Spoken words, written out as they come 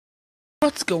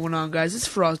What's going on, guys? It's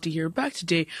Frosty here, back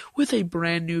today with a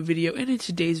brand new video. And in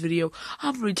today's video,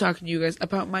 I'm going to be talking to you guys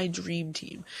about my dream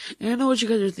team. And I know what you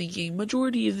guys are thinking.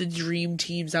 Majority of the dream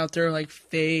teams out there, like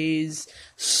FaZe,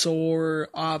 Soar,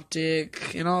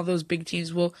 Optic, and all those big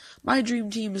teams, well, my dream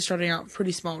team is starting out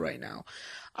pretty small right now.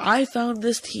 I found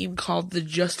this team called the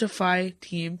Justified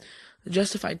Team,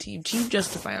 Team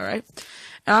Justify, alright?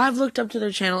 And I've looked up to their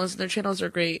channels, and their channels are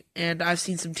great, and I've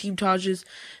seen some team tages,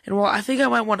 and well, I think I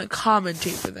might want to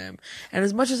commentate for them. And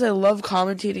as much as I love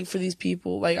commentating for these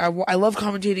people, like, I love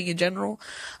commentating in general,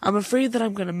 I'm afraid that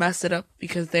I'm gonna mess it up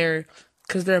because they're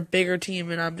a bigger team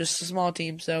and I'm just a small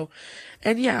team, so,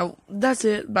 and yeah, that's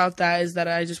it about that, is that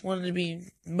I just wanted to be,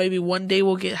 maybe one day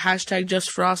we'll get hashtag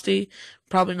JustFrosty,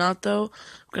 probably not though.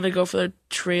 I'm gonna go for their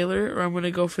trailer, or I'm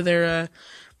gonna go for their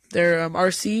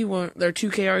RC, their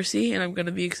 2K RC, and I'm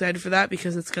gonna be excited for that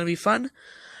because it's gonna be fun.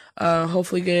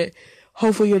 Hopefully get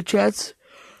a chance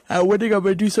at winning. I'm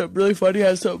gonna do something really funny. I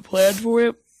have something planned for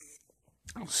it.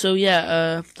 So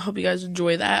yeah, hope you guys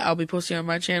enjoy that. I'll be posting on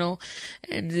my channel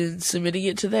and then submitting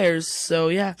it to theirs. So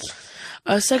yeah.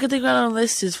 Second thing on the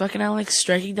list is fucking Alex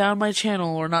striking down my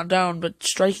channel, or not down, but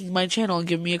striking my channel and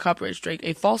giving me a copyright strike,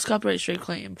 a false copyright strike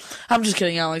claim. I'm just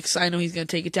kidding, Alex. I know he's gonna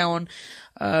take it down.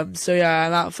 So yeah,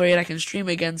 I'm not afraid I can stream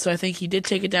again, so I think he did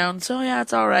take it down, so yeah,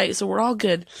 it's alright, so we're all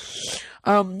good.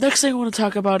 Next thing I want to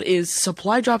talk about is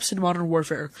supply drops in Modern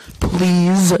Warfare.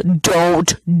 Please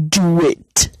don't do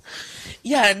it.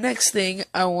 Yeah, next thing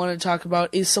I want to talk about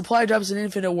is supply drops in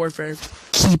Infinite Warfare.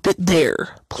 Keep it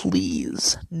there,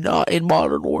 please, not in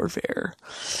Modern Warfare.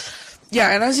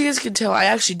 Yeah, and as you guys can tell, I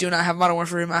actually do not have Modern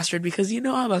Warfare Remastered because, you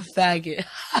know, I'm a faggot.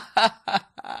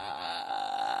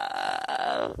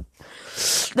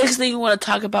 Next thing we want to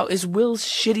talk about is Will's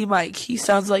shitty mic. He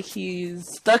sounds like he's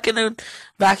stuck in a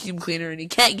vacuum cleaner and he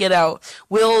can't get out.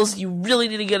 Will's, you really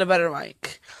need to get a better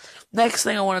mic. Next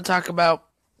thing I want to talk about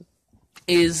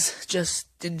is just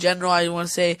in general, I want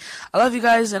to say I love you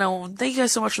guys, and I want to thank you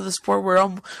guys so much for the support.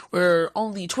 We're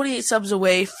only 28 subs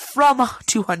away from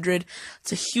 200.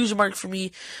 It's a huge mark for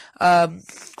me.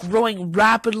 Growing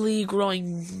rapidly,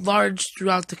 growing large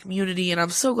throughout the community, and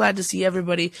I'm so glad to see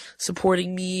everybody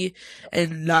supporting me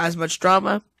and not as much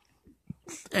drama.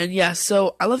 And yeah,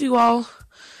 so I love you all.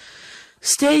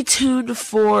 Stay tuned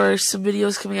for some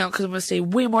videos coming out because I'm going to stay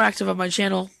way more active on my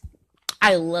channel.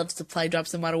 I love supply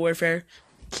drops in Modern Warfare.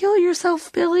 Kill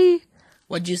yourself, Billy.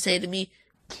 What'd you say to me?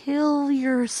 Kill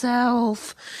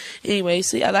yourself. Anyway,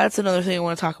 so yeah, that's another thing I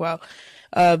want to talk about.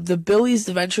 The Billy's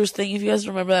Adventures thing, if you guys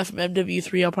remember that from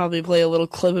MW3, I'll probably play a little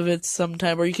clip of it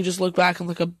sometime, or you can just look back and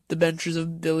look up the Adventures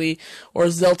of Billy, or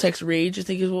Zeltek's Rage, I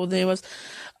think is what the name was.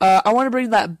 I want to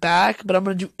bring that back, but I'm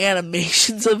going to do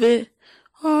animations of it.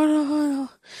 Oh no.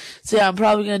 So yeah, I'm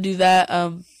probably going to do that.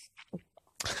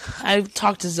 I've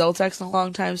talked to Zeltex in a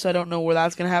long time, so I don't know where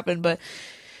that's gonna happen, but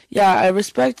yeah, I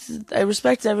respect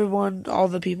everyone, all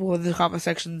the people in the comment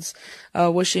sections,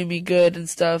 wishing me good and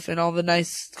stuff, and all the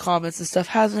nice comments and stuff.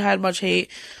 Hasn't had much hate,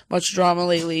 much drama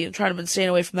lately. I'm trying to stay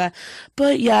away from that.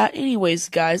 But yeah, anyways,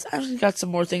 guys, I've just got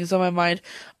some more things on my mind.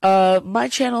 My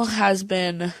channel has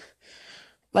been,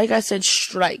 like I said,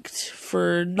 striked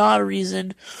for not a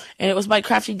reason, and it was my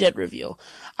Crafting Dead reveal.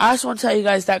 I just want to tell you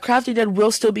guys that Crafting Dead will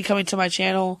still be coming to my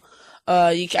channel.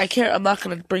 I'm not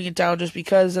going to bring it down just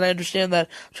because, and I understand that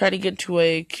I'm trying to get to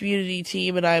a community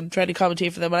team, and I'm trying to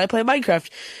commentate for them, and I play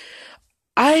Minecraft.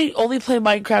 I only play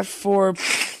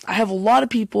Minecraft I have a lot of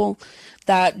people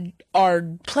that are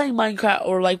playing Minecraft,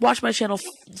 or like watch my channel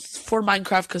for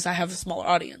Minecraft because I have a smaller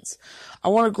audience. I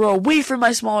want to grow away from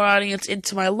my smaller audience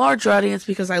into my larger audience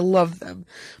because I love them.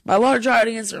 My larger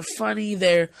audience are funny,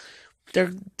 they're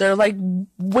like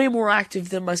way more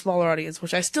active than my smaller audience,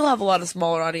 which I still have a lot of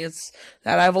smaller audience.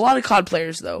 That I have a lot of COD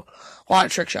players though, a lot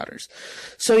of trick shotters.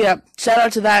 So yeah, shout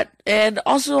out to that. And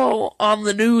also on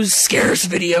the news scares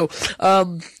video,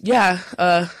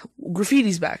 Graffiti's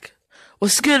back.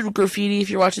 What's good, Graffiti? If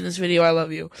you're watching this video, I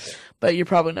love you, but you're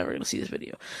probably never gonna see this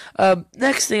video.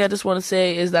 Next thing I just want to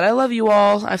say is that I love you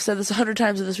all. I've said this 100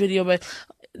 times in this video, but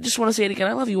just want to say it again.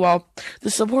 I love you all. The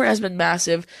support has been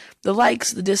massive. The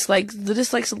likes, the dislikes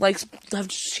and likes have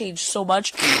changed so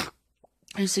much.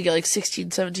 I used to get like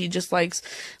 16, 17 dislikes,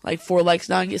 like 4 likes.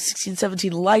 Now I get 16,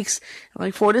 17 likes and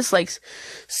like 4 dislikes.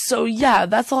 So yeah,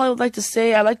 that's all I would like to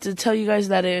say. I'd like to tell you guys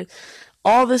that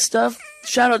all this stuff,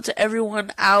 shout out to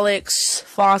everyone, Alex,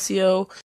 Facio,